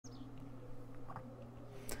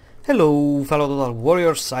Hello fellow Total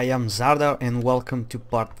Warriors, I am Zardar and welcome to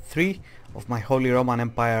part 3 of my Holy Roman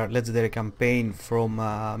Empire Legendary campaign from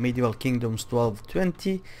Medieval Kingdoms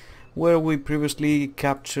 1220, where we previously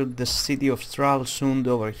captured the city of Stralsund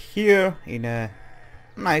over here in a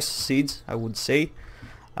nice siege, I would say.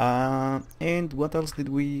 And what else did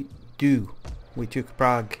we do? We took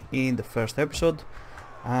Prague in the first episode.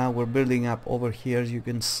 We're building up over here, as you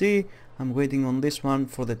can see. I'm waiting on this one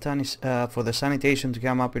for the sanitation to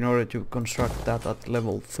come up in order to construct that at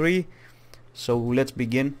level 3. So let's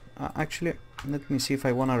begin. Actually, let me see if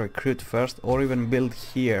I want to recruit first or even build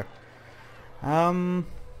here. Do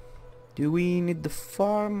we need the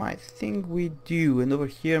farm? I think we do. And over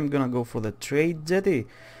here I'm gonna go for the trade jetty.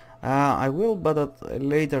 I will, but at a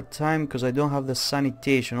later time, because I don't have the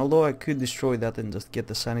sanitation. Although I could destroy that and just get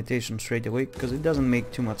the sanitation straight away, because it doesn't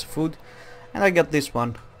make too much food. And I got this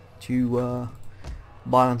one to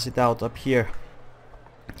balance it out up here.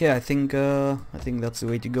 Yeah, I think that's the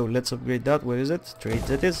way to go. Let's upgrade that. Where is it? Trade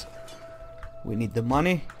that is. We need the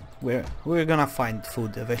money. We're gonna find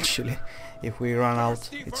food eventually. If we run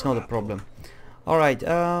out, it's not a problem. Alright,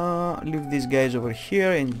 leave these guys over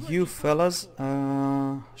here, and you fellas,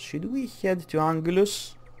 should we head to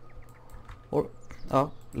Angulus? Or,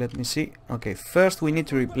 oh, let me see. Okay, first we need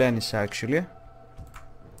to replenish actually.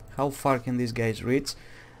 How far can these guys reach?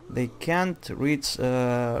 They can't reach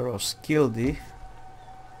Roskilde,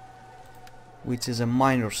 which is a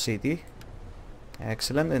minor city.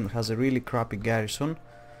 Excellent, and has a really crappy garrison.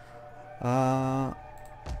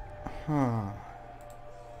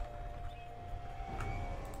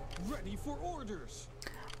 Ready for orders.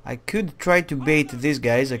 I could try to bait these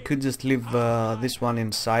guys. I could just leave this one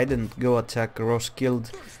inside and go attack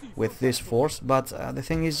Roskilde with this force, but the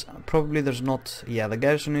thing is, probably there's not, yeah, the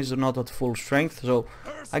garrison is not at full strength, so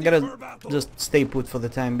I gotta just stay put for the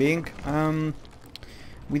time being.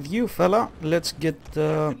 With you fella, let's get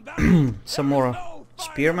some more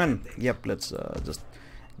spearmen. Yep, let's just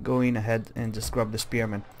go in ahead and just grab the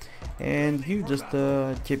spearmen, and you just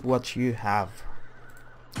keep what you have.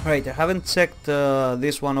 Right, I haven't checked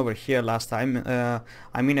this one over here last time.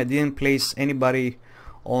 I mean, I didn't place anybody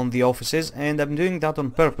on the offices, and I'm doing that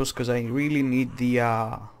on purpose because I really need the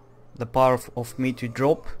power of me to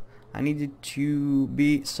drop. I need it to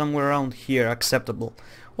be somewhere around here, acceptable,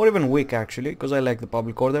 or even weak actually, because I like the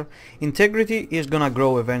public order. Integrity is gonna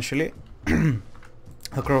grow eventually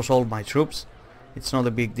across all my troops. It's not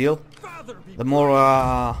a big deal. The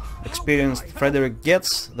more experienced Frederick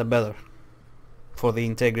gets, the better for the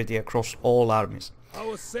integrity across all armies.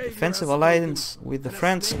 Defensive alliance with the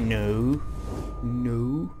French? No.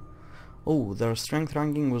 No. Oh, their strength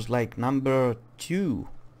ranking was like number 2,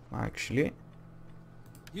 actually.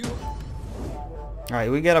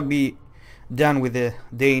 Alright, we gotta be done with the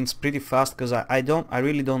Danes pretty fast, because I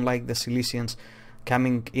really don't like the Silesians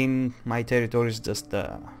coming in my territories, just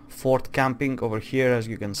fort camping over here, as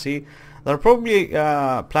you can see. They're probably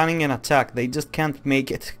planning an attack. They just can't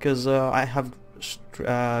make it, because I have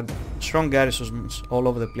strong garrisons all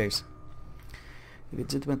over the place.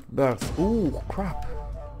 Legitimate birth. Ooh, crap.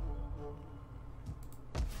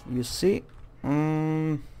 You see?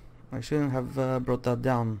 I shouldn't have brought that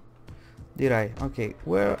down, did I? Okay,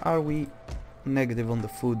 where are we negative on the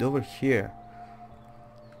food? Over here.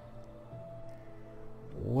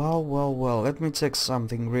 Well, let me check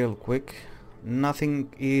something real quick.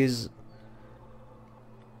 Nothing is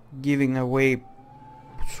giving away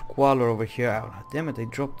squalor over here. Oh, damn it, I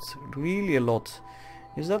dropped really a lot.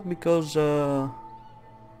 Is that because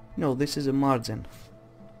no, this is a margin.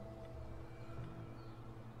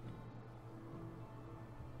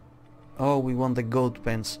 Oh, we want the goat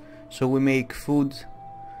pens, so we make food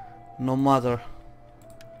no matter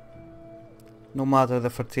the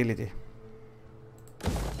fertility.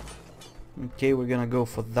 Okay, we're gonna go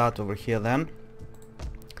for that over here then.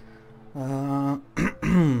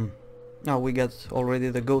 Now we got already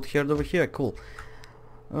the goat herd over here, cool.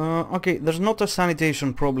 Okay, there's not a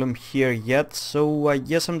sanitation problem here yet, so I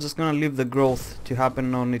guess I'm just gonna leave the growth to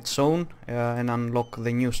happen on its own and unlock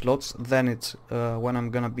the new slots. Then it's when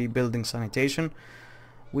I'm gonna be building sanitation.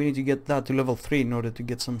 We need to get that to level 3 in order to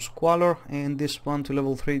get some squalor, and this one to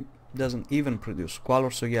level 3 doesn't even produce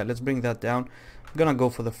squalor, so yeah, let's bring that down. I'm gonna go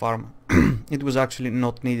for the farm. It was actually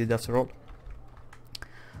not needed after all.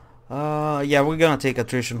 Yeah, we're gonna take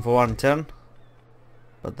attrition for one turn,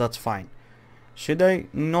 but that's fine. Should I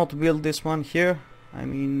not build this one here? I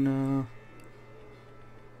mean,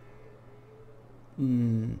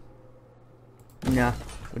 nah,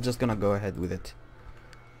 we're just gonna go ahead with it.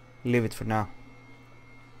 Leave it for now.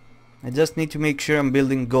 I just need to make sure I'm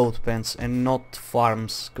building goat pens and not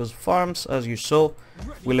farms, because farms, as you saw,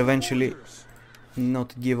 will eventually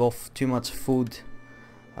not give off too much food.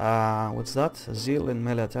 What's that? Zeal and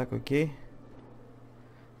melee attack, okay.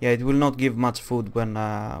 Yeah, it will not give much food when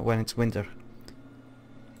it's winter.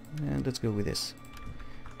 And let's go with this.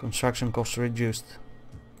 Construction costs reduced.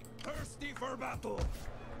 Thirsty for battle.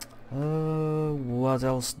 What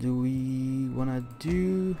else do we wanna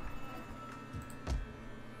do?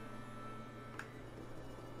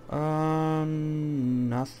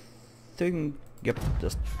 Nothing. Yep,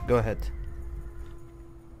 just go ahead.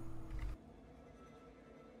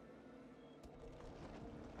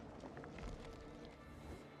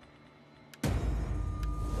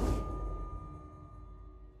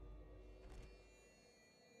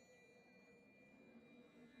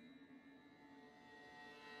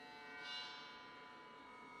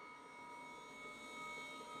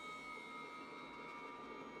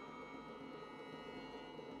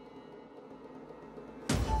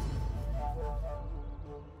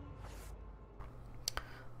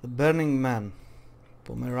 The Burning Man,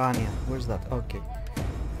 Pomerania. Where's that? Okay.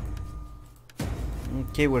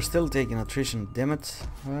 Okay, we're still taking attrition. Damn it.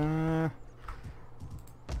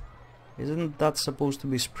 Isn't that supposed to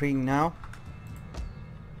be spring now?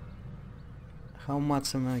 How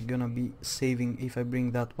much am I gonna be saving if I bring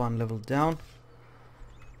that one level down?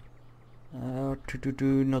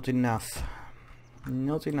 Not enough.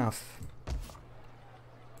 Not enough.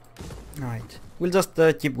 Alright, we'll just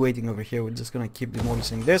keep waiting over here. We're just gonna keep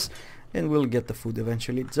demolishing this and we'll get the food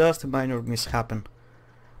eventually. Just a minor mishap. I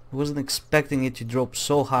wasn't expecting it to drop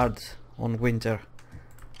so hard on winter.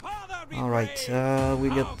 Alright, we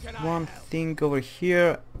got one thing over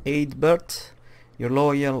here. Eadbert, your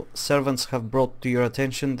loyal servants have brought to your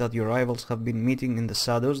attention that your rivals have been meeting in the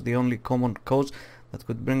shadows. The only common cause that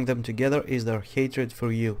could bring them together is their hatred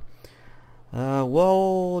for you.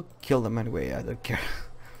 Well, kill them anyway, I don't care.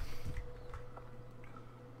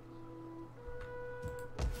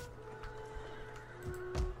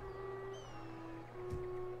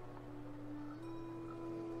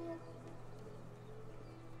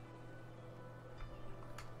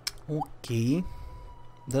 Okay,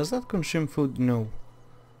 does that consume food? No.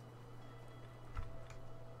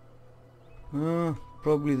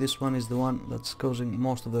 Probably this one is the one that's causing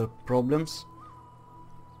most of the problems.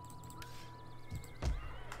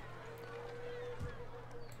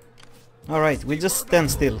 Alright, we just stand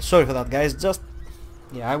still. Sorry for that, guys. Just,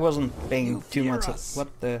 yeah, I wasn't paying too much. What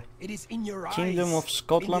the Kingdom of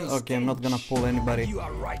Scotland? Okay, I'm not gonna pull anybody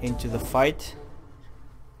into the fight.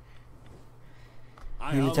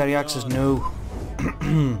 Military access, no.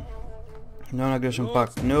 Non-aggression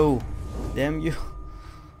pact, no. Damn you.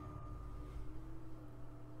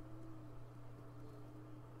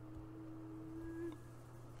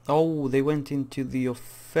 Oh, they went into the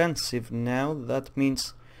offensive now. That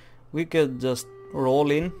means we could just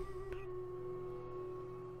roll in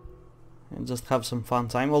and just have some fun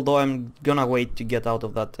time. Although I'm gonna wait to get out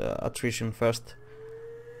of that attrition first.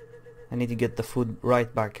 I need to get the food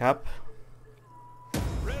right back up.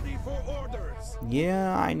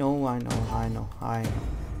 Yeah, I know.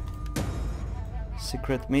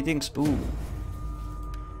 Secret meetings. Ooh.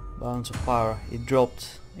 Balance of power. It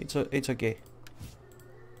dropped. It's okay.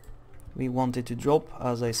 We want it to drop,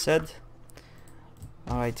 as I said.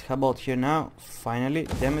 Alright, how about here now? Finally,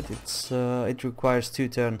 damn it, it requires 2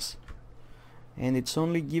 turns. And it's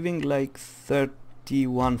only giving like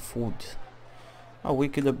 31 food. Oh, we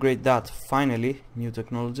could upgrade that. Finally, new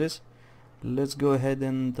technologies. Let's go ahead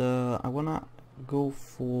and I wanna go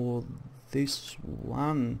for this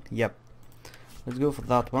one. Yep, let's go for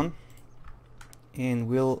that one, and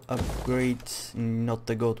we'll upgrade not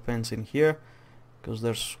the goat pens in here because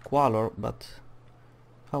there's squalor. But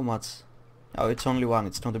how much? Oh, it's only one.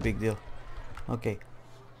 It's not a big deal. Okay.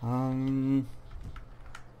 All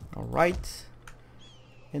right.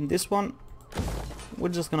 And this one, we're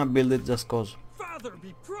just gonna build it just cause. Father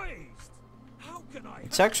be praised. How can I?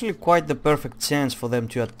 It's actually quite the perfect chance for them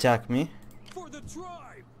to attack me. For the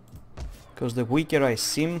tribe. Because the weaker I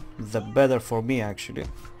seem, the better for me actually.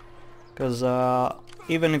 Because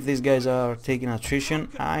even if these guys are taking attrition,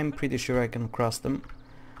 I'm pretty sure I can cross them.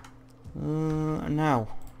 Now,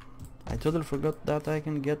 I totally forgot that I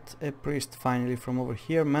can get a priest finally from over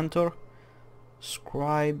here. Mentor,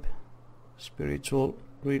 scribe, spiritual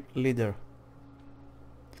leader.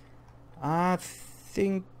 I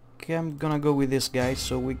think I'm gonna go with this guy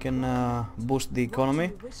so we can boost the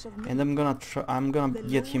economy, and I'm gonna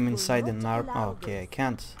get him inside an arm. Oh, okay, I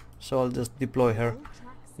can't, so I'll just deploy her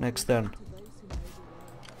next turn.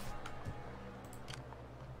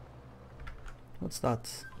 What's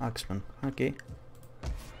that? Axeman. Okay.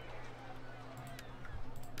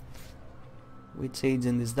 Which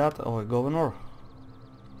agent is that? Oh, a governor.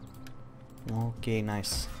 Okay,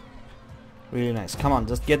 nice. Really nice. Come on,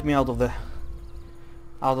 just get me out of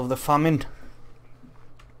the famine.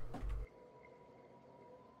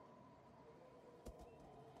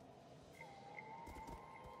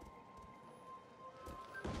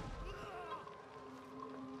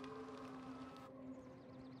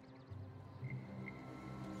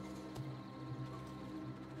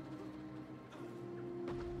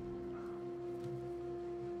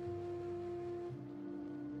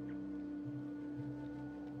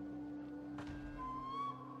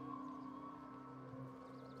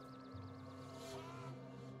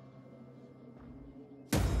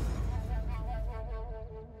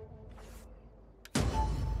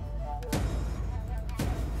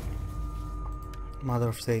 Mother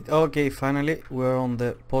of State. Okay, finally we're on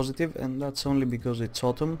the positive, and that's only because it's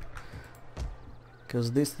autumn.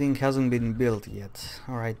 Because this thing hasn't been built yet.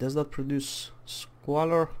 Alright, does that produce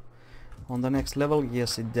squalor on the next level?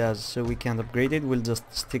 Yes, it does, so we can't upgrade it. We'll just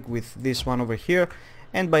stick with this one over here,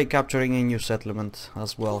 and by capturing a new settlement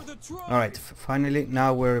as well. Alright, finally,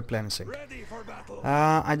 now we're replenishing.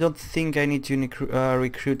 I don't think I need to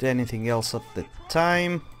recruit anything else at the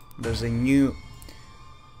time. There's a new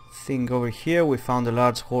thing over here. We found a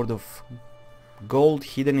large hoard of gold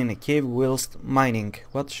hidden in a cave whilst mining.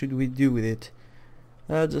 What should we do with it?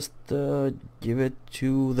 Just give it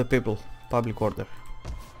to the people. Public order.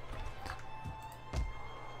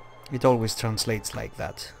 It always translates like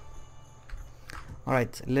that.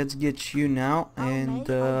 Alright, let's get you now, and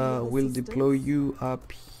we'll deploy you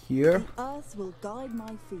up here. The earth will guide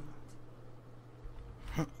my feet.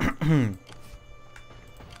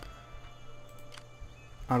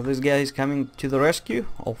 Are these guys coming to the rescue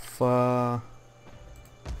of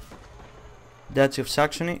Duchy of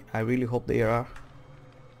Saxony? I really hope they are.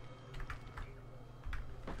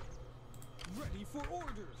 Ready for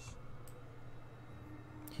orders.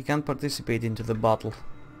 He can't participate into the battle.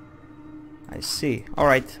 I see.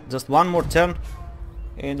 Alright, just one more turn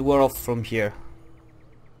and we're off from here.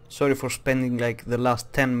 Sorry for spending like the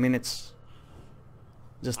last 10 minutes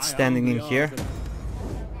just standing in here.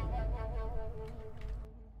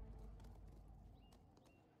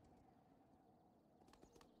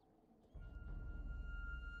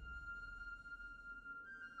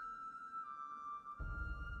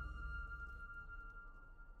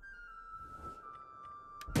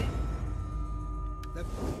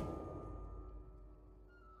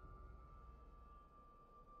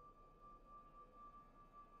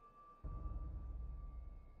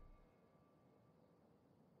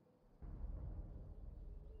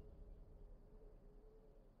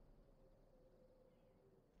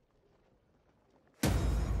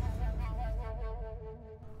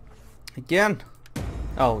 Again?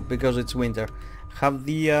 Oh, because it's winter. Have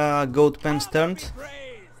the goat pens turned?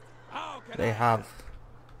 They have.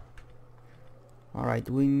 Alright,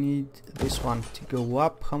 we need this one to go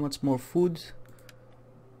up. How much more food?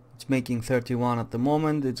 It's making 31 at the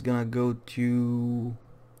moment. It's gonna go to...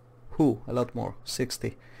 a lot more.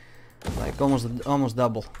 60. Like almost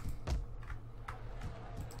double.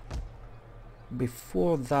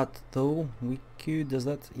 Before that though, we could... does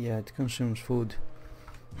that... yeah, it consumes food.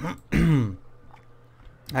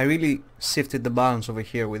 I really shifted the balance over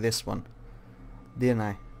here with this one, didn't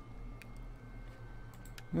I?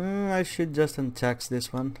 I should just untax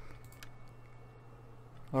this one.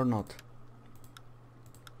 Or not.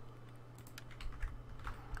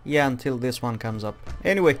 Yeah, until this one comes up.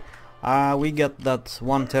 Anyway, we got that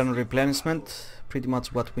one turn replenishment, pretty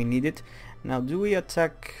much what we needed. Now, do we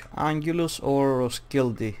attack Angulus or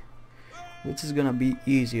Roskilde? Which is gonna be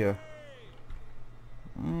easier?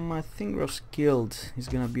 I think Roskilde is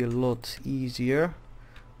gonna be a lot easier.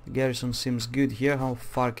 The garrison seems good here. How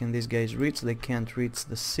far can these guys reach? They can't reach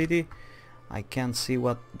the city. I can't see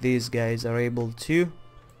what these guys are able to.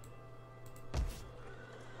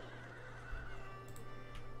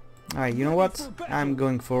 Alright, you know what? I'm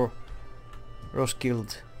going for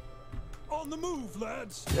Roskilde. On the move,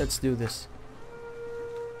 lads. Let's do this.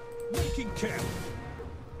 Making camp.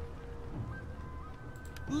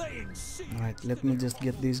 Laying siege. Alright, let me just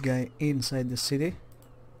get this guy inside the city.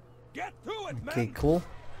 Get to it, Okay, men. cool.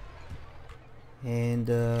 And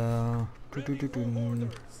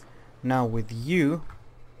now with you,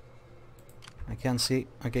 I can't see.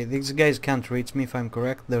 Okay, these guys can't reach me if I'm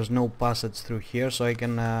correct. There's no passage through here, so I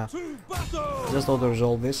can To battle. just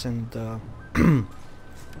auto-resolve this and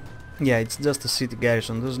yeah, it's just a city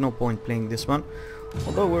garrison. There's no point playing this one.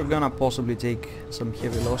 Although we're gonna possibly take some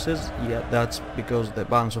heavy losses. Yeah, that's because the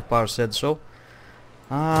balance of power said so.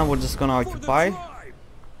 We're just gonna For the occupy. tribe.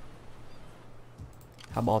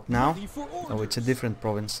 How about now? Ready for Oh, it's a orders. different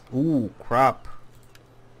province. Ooh, crap.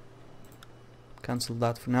 Cancel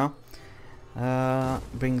that for now.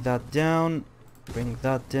 Bring that down. Bring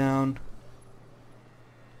that down.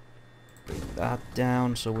 Bring that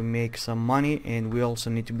down so we make some money, and we also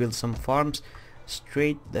need to build some farms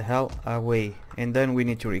straight the hell away, and then we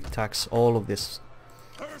need to re-tax all of this.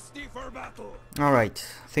 Thirsty for battle. Alright,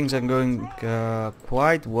 things are going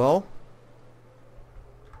quite well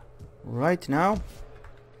right now.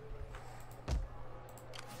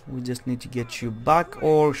 We just need to get you back,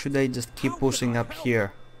 or should I just keep pushing up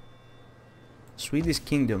here? Swedish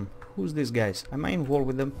Kingdom. Who's these guys? Am I in war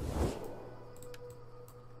with them?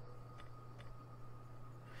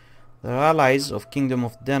 They're allies of Kingdom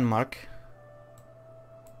of Denmark,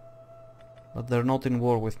 but they're not in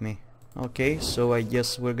war with me. Okay, so I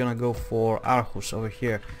guess we're gonna go for Aarhus over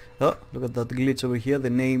here. Oh, look at that glitch over here. The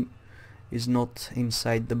name is not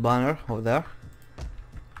inside the banner over there.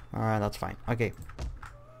 Alright, that's fine. Okay,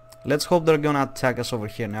 let's hope they're gonna attack us over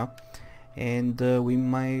here now, and we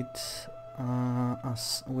may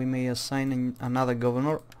assign another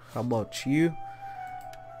governor. How about you?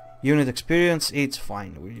 Unit experience, it's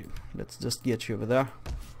fine. Let's just get you over there.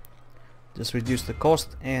 Just reduce the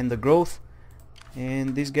cost and the growth.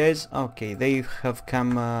 And these guys, okay, they have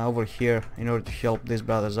come over here in order to help these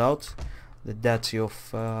brothers out. The Duchy of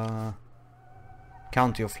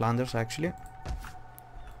County of Flanders, actually.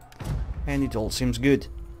 And it all seems good.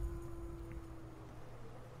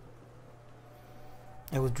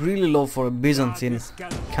 I would really love for a Byzantine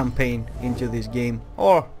campaign into this game,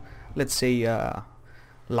 or let's say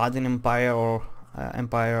Latin Empire, or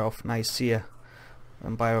Empire of Nicaea,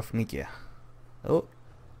 Empire of Nicaea. Oh,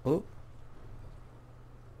 oh.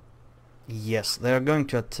 Yes, they are going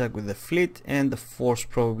to attack with the fleet and the force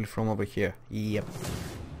probably from over here. Yep,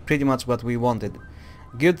 pretty much what we wanted.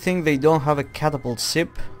 Good thing they don't have a catapult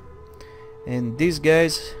ship. And these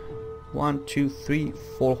guys, 1, 2, 3,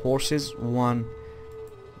 4 horses. One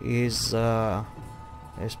is bow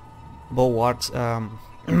arch,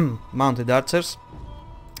 mounted archers,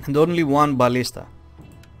 and only one ballista.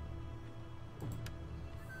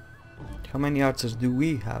 How many archers do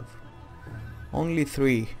we have? Only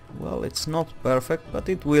 3. Well, it's not perfect, but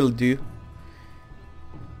it will do.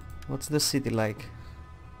 What's the city like?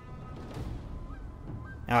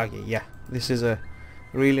 Okay, yeah, this is a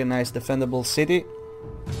really nice defendable city.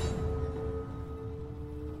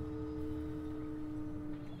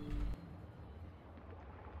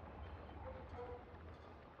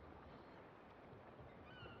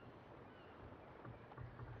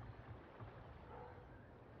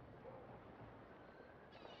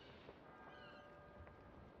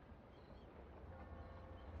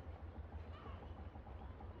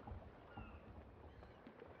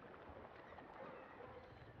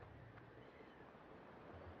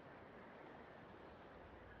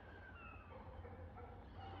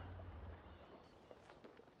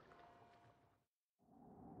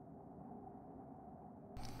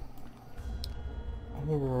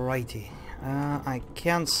 Alrighty, I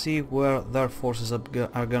can't see where their forces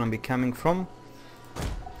are gonna be coming from,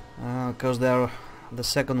 because they're the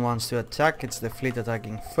second ones to attack. It's the fleet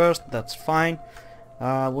attacking first. That's fine.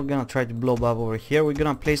 We're gonna try to blow up over here. We're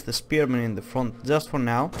gonna place the spearmen in the front just for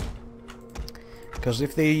now, because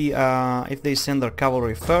if they send their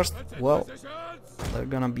cavalry first, well, they're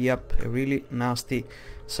gonna be up a really nasty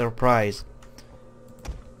surprise.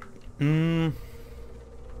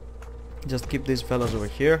 Just keep these fellas over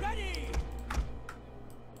here.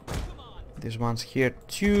 These ones here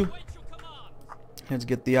too. Let's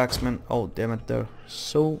get the axemen. Oh damn it, they're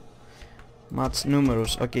so much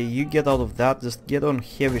numerous. Okay, you get out of that. Just get on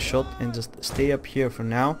heavy shot and just stay up here for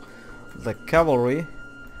now. The cavalry,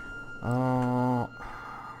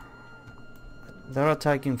 they're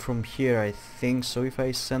attacking from here, I think. So if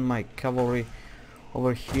I send my cavalry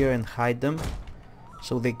over here and hide them,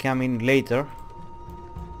 so they come in later,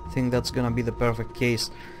 I think that's gonna be the perfect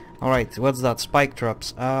case. Alright, what's that? Spike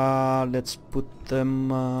traps. Let's put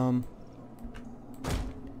them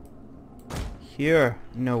here.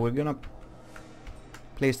 No, we're gonna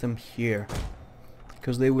place them here,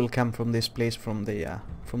 because they will come from this place, from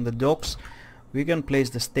the docks. We can place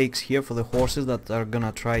the stakes here for the horses that are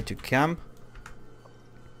gonna try to camp.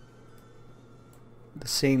 The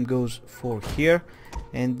same goes for here,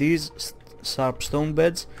 and these sharp stone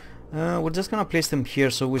beds, we're just gonna place them here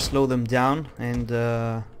so we slow them down and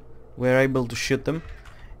we're able to shoot them.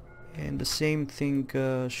 And the same thing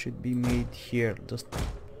should be made here. Just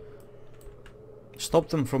stop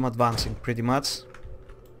them from advancing pretty much.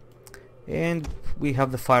 And we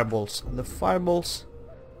have the fireballs. The fireballs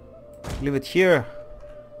Leave it here.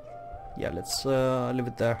 Yeah, let's leave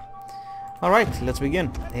it there. Alright, let's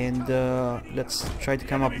begin. And let's try to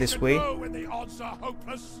come up this way. When the odds are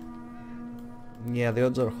hopeless. Yeah, the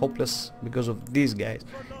odds are hopeless because of these guys.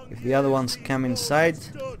 If the other ones come inside,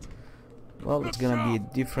 well, it's gonna be a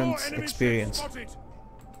different experience.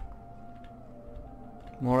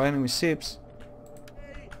 More enemy ships.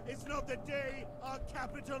 It's not the day our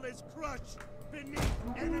capital is crushed beneath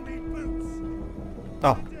enemy boots.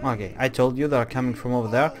 Oh, okay, I told you they're coming from over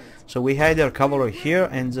there. So we hide our cavalry here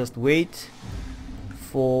and just wait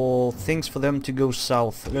for things for them to go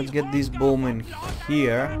south. Let's get these bowmen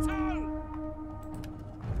here.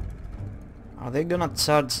 Are they gonna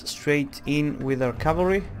charge straight in with our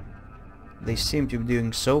cavalry? They seem to be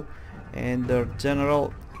doing so. And their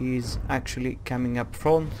general is actually coming up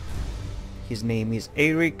front. His name is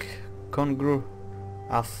Eirik Kongru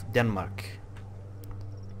of Denmark.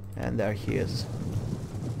 And there he is.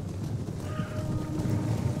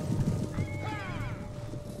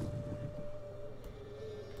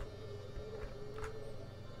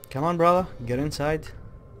 Come on, brother, get inside.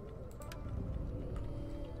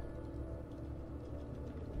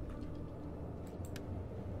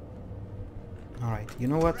 Alright, you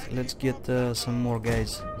know what? Let's get some more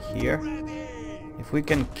guys here. If we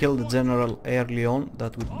can kill the general early on,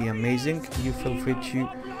 that would be amazing. You feel free to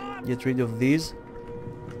get rid of these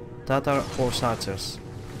Tatar horse archers.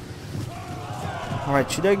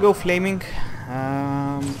 Alright, should I go flaming?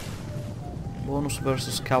 Bonus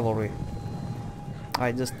versus cavalry.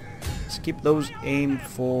 I just skip those, aim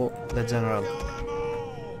for the general.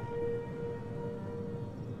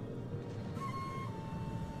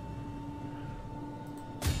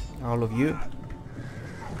 All of you.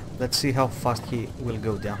 Let's see how fast he will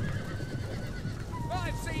go down.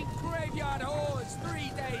 I've seen graveyard horse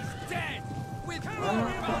 3 days dead with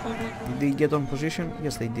Did they get on position?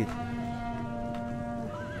 Yes, they did.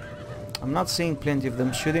 I'm not seeing plenty of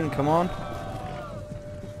them shooting. Come on.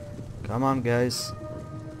 Come on, guys.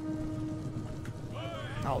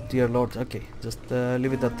 Oh, dear lord. Okay, just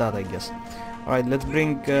leave it at that, I guess. Alright, let's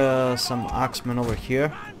bring some axemen over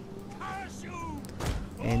here.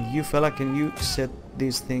 And you fella, can you set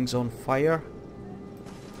these things on fire?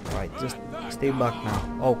 Alright, just stay back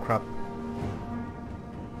now. Oh crap.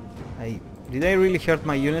 Did I really hurt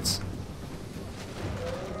my units?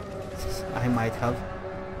 I might have.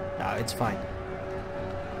 No, it's fine.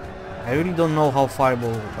 I really don't know how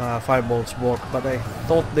fireballs work, but I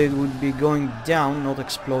thought they would be going down, not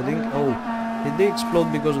exploding. Oh, did they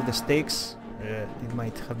explode because of the stakes? It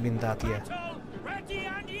might have been that, yeah.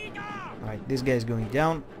 Alright, this guy is going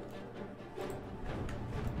down.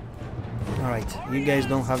 Alright, you guys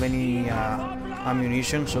don't have any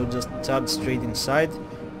ammunition, so just charge straight inside.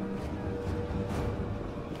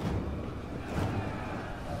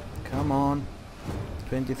 Come on.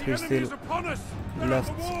 23 still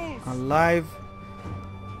left alive.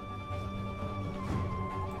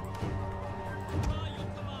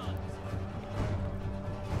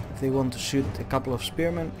 If they want to shoot a couple of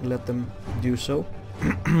spearmen, let them do so.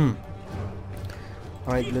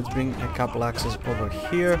 Alright, let's bring a couple axes over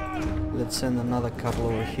here. Let's send another couple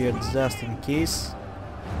over here just in case.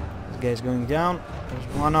 This guy's going down.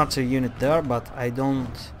 There's one archer unit there, but I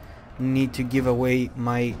don't need to give away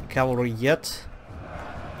my cavalry yet.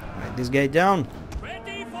 Alright, this guy down.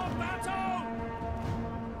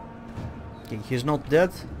 Okay, he's not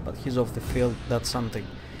dead, but he's off the field. That's something.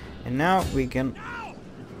 And now we can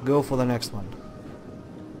go for the next one.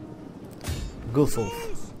 Guthulf.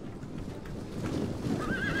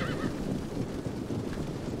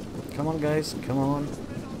 Come on, guys, come on.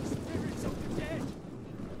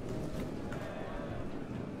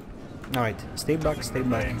 Alright, stay back, stay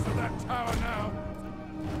back.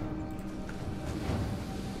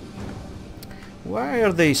 Why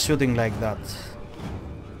are they shooting like that?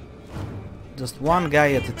 Just one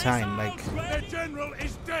guy at a time, like...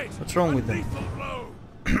 What's wrong with them?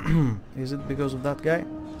 Is it because of that guy?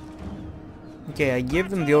 Okay, I gave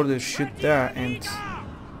them the order to shoot there, and...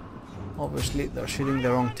 obviously they're shooting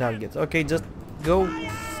the wrong target. Okay, just go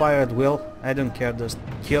fire at will. I don't care, just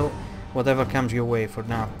kill whatever comes your way for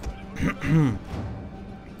now.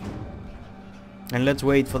 And let's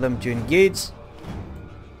wait for them to engage.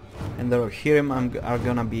 And the Rohirrim are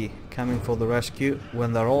gonna be coming for the rescue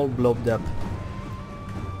when they're all blobbed up.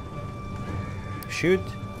 Shoot!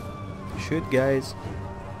 Shoot, guys!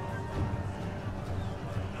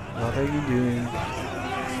 What are you doing?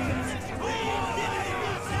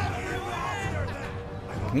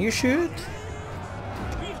 Can you shoot?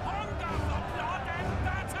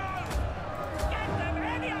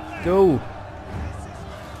 Go!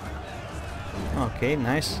 Okay,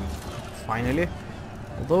 nice. finally.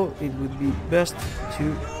 Although it would be best to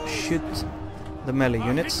shoot the melee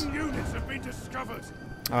units. Hidden units have been discovered.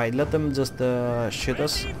 Alright, let them just shoot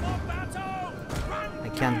us. I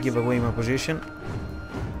can't give away my position.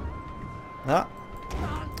 Ah.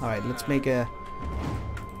 Alright, let's make a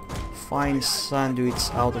fine sandwich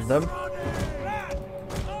out of them.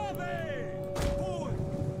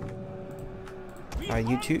 Alright,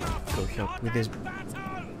 you two, go help with this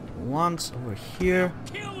ones over here.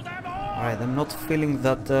 Alright, I'm not feeling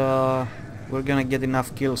that we're gonna get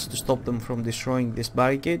enough kills to stop them from destroying this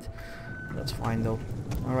barricade. That's fine though.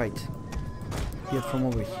 Alright, get from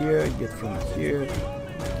over here, get from here,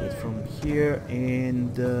 get from here,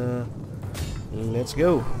 and let's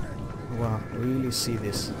go. Wow, really see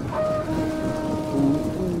this. Ooh,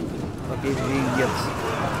 ooh. Okay, we didn't get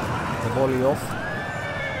the volley off.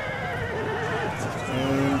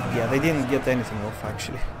 And yeah, they didn't get anything off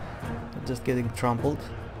actually. They're just getting trampled.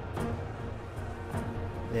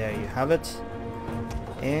 There you have it.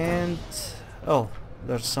 And oh,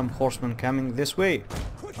 there's some horsemen coming this way.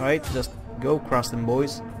 Alright, just go crush them,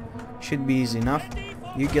 boys. Should be easy enough.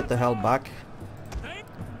 You get the hell back.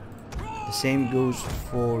 The same goes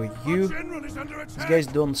for you. These guys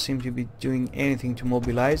don't seem to be doing anything to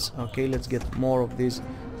mobilize. Okay, let's get more of these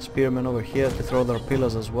spearmen over here to throw their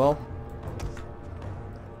pillars as well.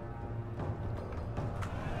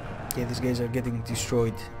 Okay, these guys are getting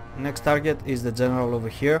destroyed. Next target is the general over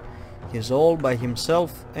here. He's all by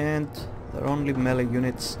himself and their only melee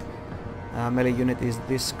units. Melee unit is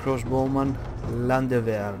this crossbowman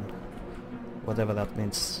Landevern, whatever that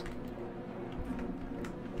means.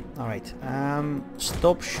 Alright,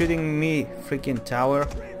 stop shooting me, freaking tower.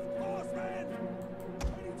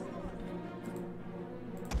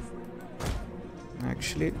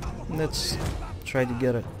 Actually, let's try to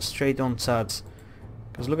get a straight on charge.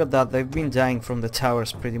 Because look at that, they've been dying from the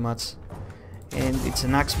towers pretty much. And it's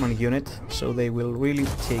an axeman unit, so they will really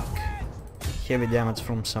take heavy damage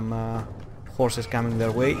from some horses coming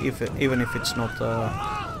their way, even if it's not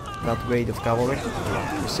that great of cavalry.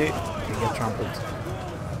 You see, they get trampled.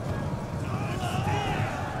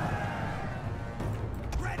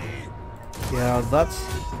 Yeah, that's...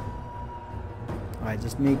 Alright,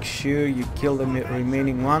 just make sure you kill the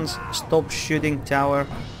remaining ones. Stop shooting, tower.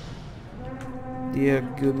 Dear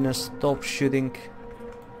goodness, stop shooting.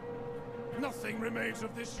 Nothing remains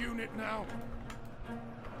of this unit now.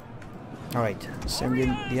 Alright, send in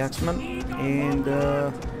the axeman. And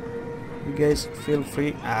you guys feel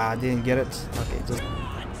free. Ah, I didn't get it. Okay, just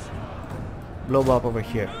blow up over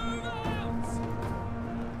here.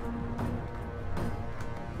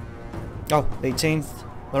 Oh, they changed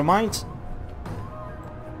their minds.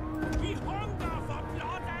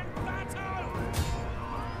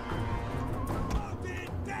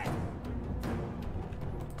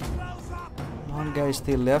 One guy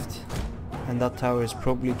still left, and that tower is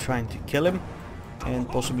probably trying to kill him and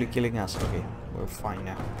possibly killing us. Okay, we're fine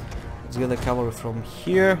now. Let's get the cavalry from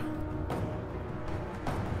here.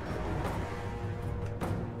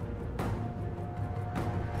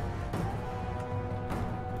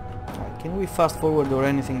 Can we fast forward or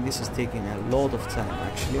anything? This is taking a lot of time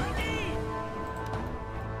actually.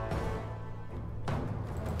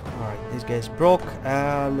 Alright, this guy's broke.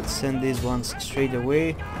 Let's send these ones straight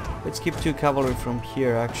away. Let's keep 2 cavalry from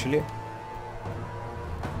here actually.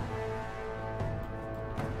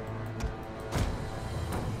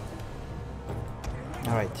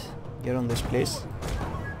 Alright, get on this place.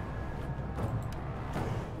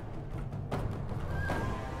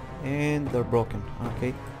 And they're broken,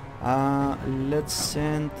 okay. Let's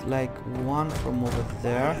send like 1 from over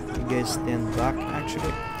there. You guys stand back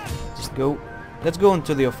actually. Just go. Let's go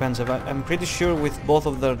into the offensive. I'm pretty sure with both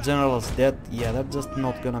of their generals dead, yeah, they're just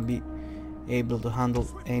not gonna be able to handle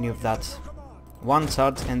any of that. 1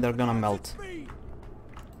 charge and they're gonna melt.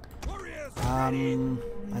 I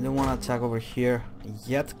don't want to attack over here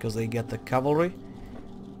yet because they get the cavalry.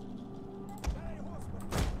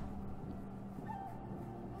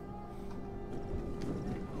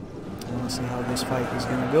 See how this fight is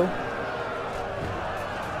gonna go.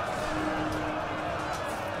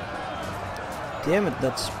 Damn it,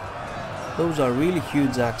 those are really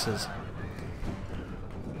huge axes.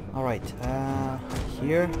 Alright,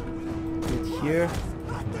 here, get here.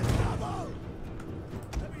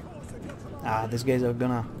 Ah, these guys are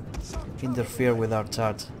gonna interfere with our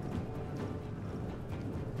charge.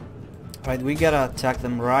 Right, we gotta attack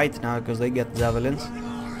them right now because they get javelins.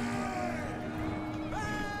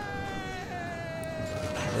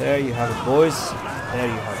 There you have it, boys. There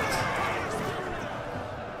you have it.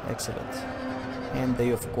 Excellent. And they,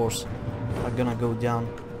 of course, are gonna go down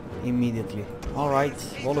immediately.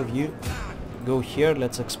 Alright, all of you go here.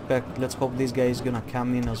 Let's hope this guy is gonna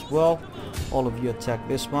come in as well. All of you attack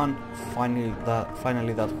this one. Finally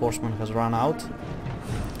that horseman has run out.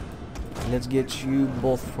 Let's get you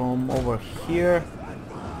both from over here.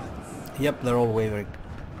 Yep, they're all wavering.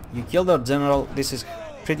 You killed our general. This is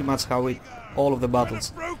pretty much how all of the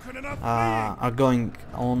battles are going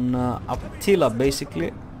on Attila,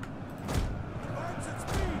 basically.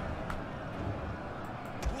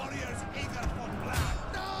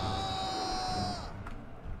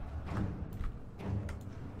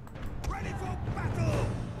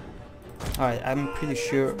 Alright, I'm pretty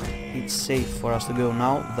sure it's safe for us to go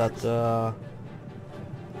now that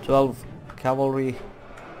 12 cavalry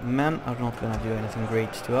men are not gonna do anything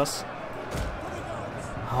great to us.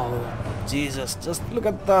 Oh, Jesus, just look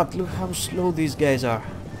at that, look how slow these guys are.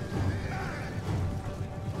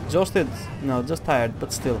 Exhausted? No, just tired,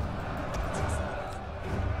 but still.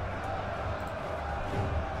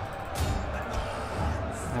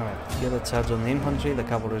 Alright, get a charge on the infantry, the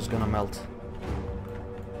cavalry is gonna melt.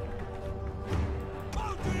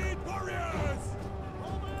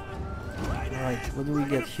 Alright, what do we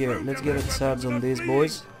get here? Let's get a charge on these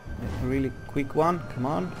boys. A really quick one, come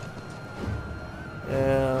on.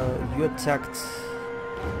 You attacked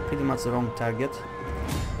pretty much the wrong target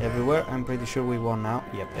everywhere. I'm pretty sure we won now.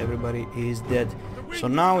 Yep, everybody is dead. So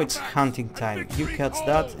now it's hunting time. You catch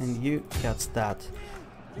that and you catch that.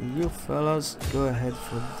 You fellas go ahead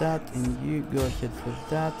for that and you go ahead for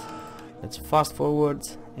that. Let's fast forward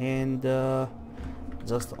and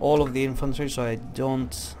just all of the infantry so I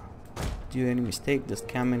don't do any mistake. Just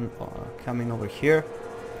come in over here.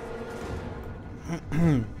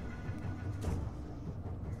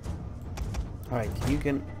 Alright, you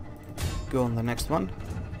can go on the next one.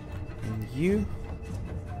 And you,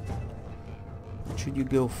 what should you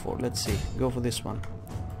go for? Let's see, go for this one.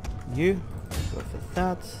 You go for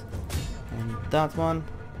that and that one.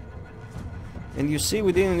 And you see,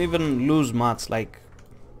 we didn't even lose much. Like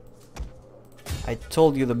I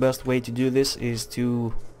told you, the best way to do this is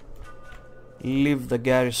to leave the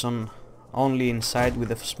garrison only inside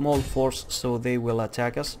with a small force so they will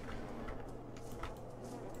attack us.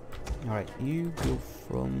 Alright, you go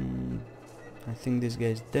from... I think this guy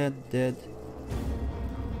is dead,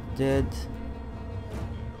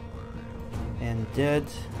 and dead.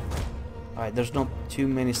 Alright, there's not too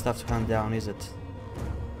many stuff to hand down, is it?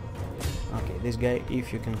 Okay, this guy,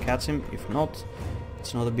 if you can catch him, if not,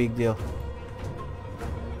 it's not a big deal.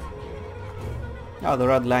 Oh, the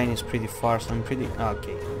red line is pretty far, so I'm pretty...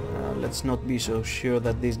 Okay, let's not be so sure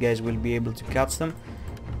that these guys will be able to catch them,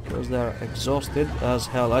 because they're exhausted as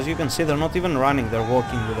hell. As you can see, they're not even running, they're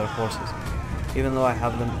walking with their horses, even though I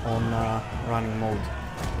have them on running mode.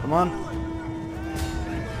 Come on.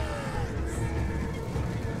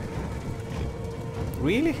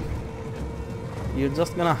 Really? You're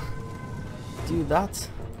just gonna do that?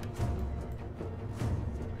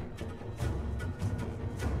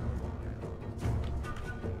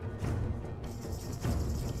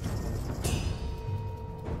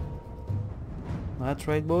 That's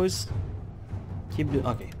right, boys. Keep doing.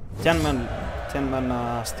 Okay, 10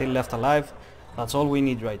 men still left alive. That's all we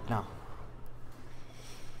need right now.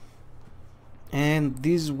 And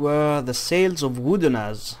these were the sails of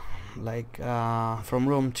Woodenas, like from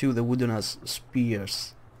Rome to the Woodenas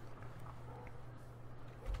spears.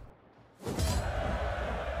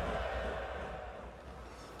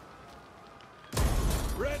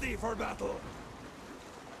 Ready for battle.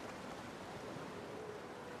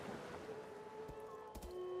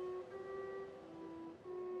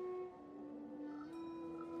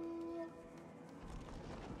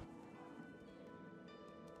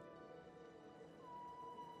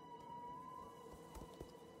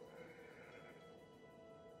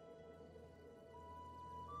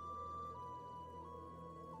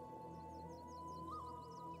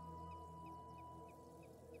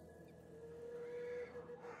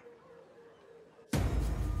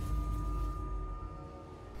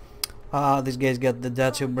 These guys got the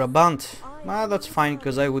Duchy of Brabant. That's fine,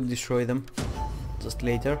 because I would destroy them just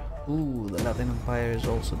later. Ooh, the Latin Empire is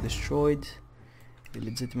also destroyed.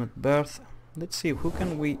 Illegitimate birth. Let's see, who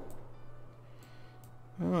can we...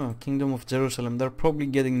 Oh, Kingdom of Jerusalem. They're probably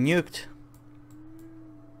getting nuked.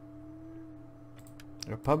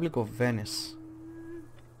 Republic of Venice.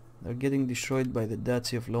 They're getting destroyed by the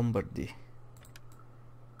Duchy of Lombardy.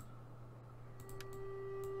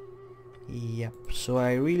 Yep, so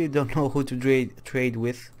I really don't know who to trade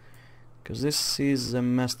with, because this is a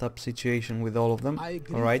messed up situation with all of them.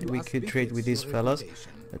 Alright, we could trade with these fellas.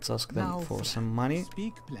 Let's ask them for some money.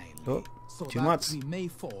 Oh, too much.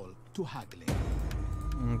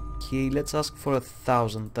 Okay, let's ask for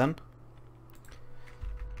 1,000 then.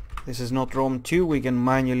 This is not Rome 2, we can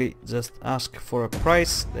manually just ask for a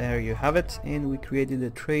price. There you have it, and we created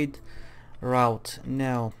a trade route.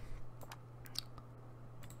 Now,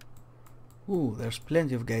 ooh, there's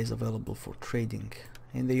plenty of guys available for trading,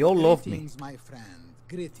 and they all love me. Greetings, my friend.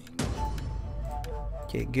 Greetings.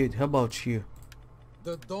 Okay, good. How about you?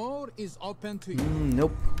 The door is open to you.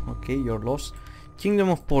 Nope. Okay, you're lost. Kingdom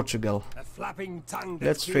of Portugal. A flapping tongue that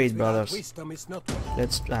Let's speaks trade, without brothers. wisdom is not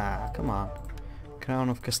Let's come on. Crown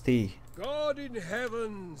of Castile. God in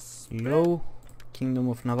heavens. Low. Kingdom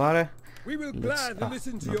of Navarre. We will Let's gladly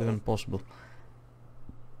listen to not your even possible.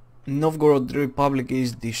 Novgorod Republic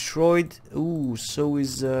is destroyed. Ooh, so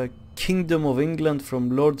is Kingdom of England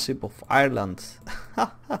from Lordship of Ireland.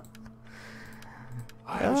 I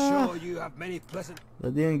am sure you have many pleasant.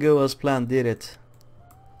 That didn't go as planned, did it?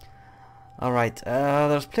 Alright,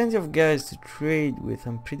 there's plenty of guys to trade with,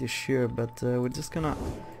 I'm pretty sure, but we're just gonna...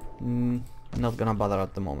 not gonna bother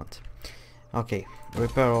at the moment. Okay,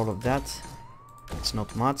 repair all of that. It's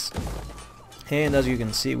not much. And as you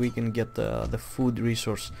can see, we can get the food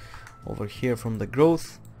resource over here from the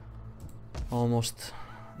growth almost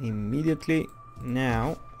immediately.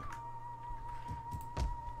 Now,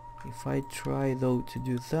 if I try though to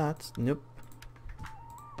do that, nope.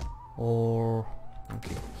 Or,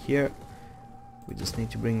 okay, here we just need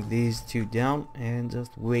to bring these two down and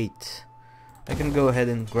just wait. I can go ahead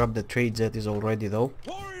and grab the trade that is already though.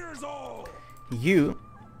 Warriors all. You,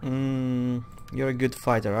 you're a good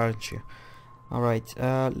fighter, aren't you? Alright,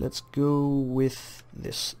 let's go with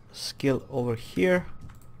this skill over here.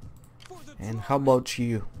 And how about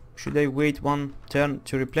you? Should I wait one turn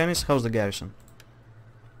to replenish? How's the garrison?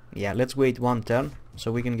 Yeah, let's wait one turn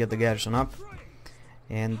so we can get the garrison up.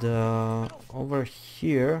 And over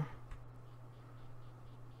here,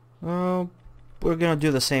 we're gonna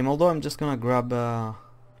do the same, although I'm just gonna grab a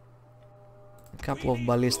couple of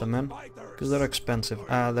ballista men because they're expensive.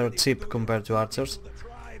 They're cheap compared to archers.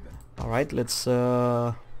 Alright, let's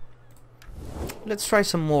try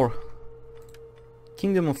some more.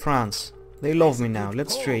 Kingdom of France. They love me now.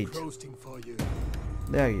 Let's trade.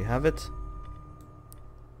 There you have it.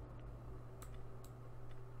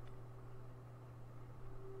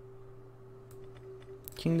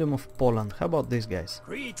 Kingdom of Poland. How about these guys?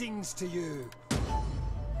 Greetings to you.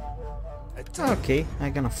 Okay,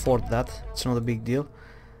 I can afford that. It's not a big deal.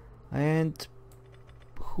 And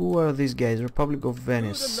who are these guys? Republic of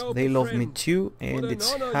Venice. They love me too, and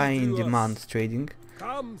it's high in demand trading.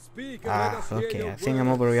 Okay, I think I'm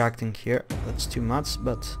overreacting here. That's too much,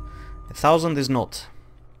 but 1,000 is not.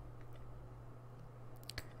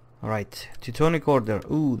 Alright, Teutonic Order.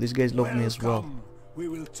 Ooh, these guys love me as well. We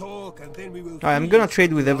will talk and then we will I'm gonna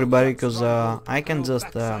trade with everybody because I can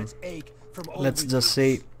just, let's just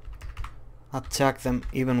say, attack them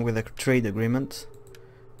even with a trade agreement.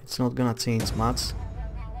 It's not gonna change much.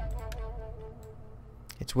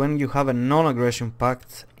 It's when you have a non-aggression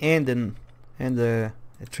pact and a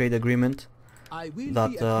trade agreement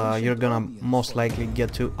that you're gonna most likely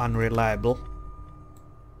get to unreliable.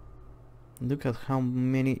 Look at how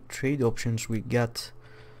many trade options we got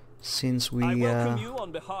since we you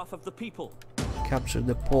on behalf of the people. captured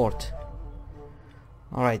the port.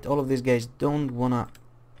 Alright, all of these guys don't wanna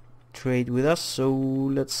trade with us, so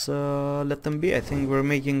let's let them be. I think we're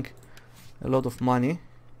making a lot of money.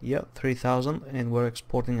 Yeah, 3,000, and we're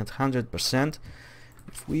exporting at 100%.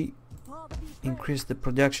 If we increase the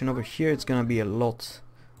production over here, it's gonna be a lot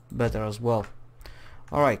better as well.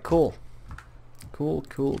 Alright, cool. Cool.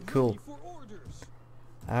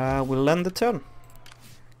 We'll end the turn.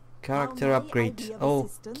 Character upgrade.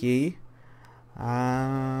 Okay.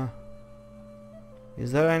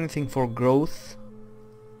 Is there anything for growth?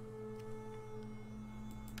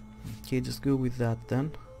 Okay, just go with that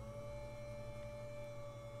then.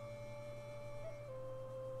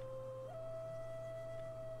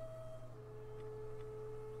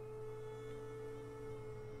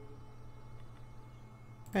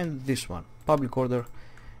 And this one, public order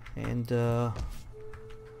and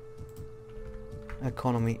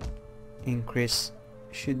economy increase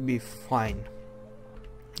should be fine.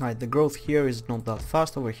 Alright, the growth here is not that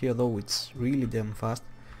fast. Over here though it's really damn fast.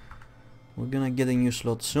 We're gonna get a new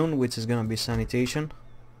slot soon, which is gonna be sanitation.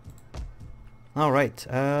 Alright,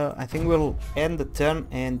 I think we'll end the turn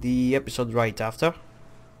and the episode right after.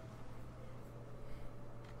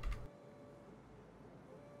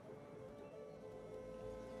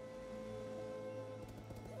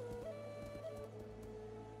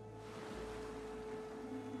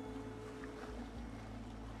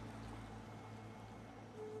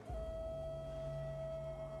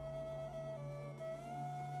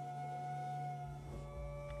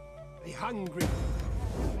 hungry.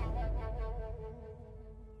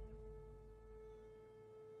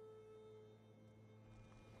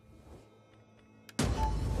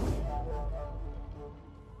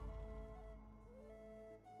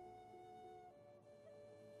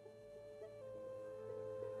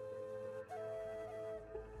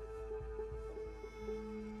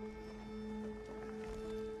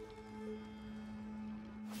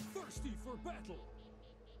 Thirsty for battle.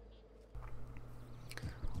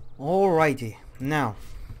 Alrighty, now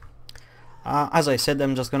as I said,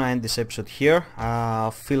 I'm just gonna end this episode here.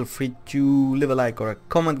 Feel free to leave a like or a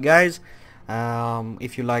comment, guys.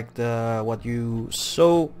 If you liked what you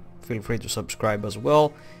saw, feel free to subscribe as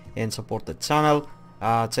well and support the channel.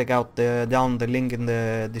 Check out down the link in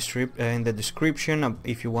the description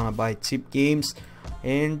if you want to buy cheap games,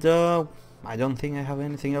 and I don't think I have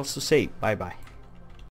anything else to say. Bye bye.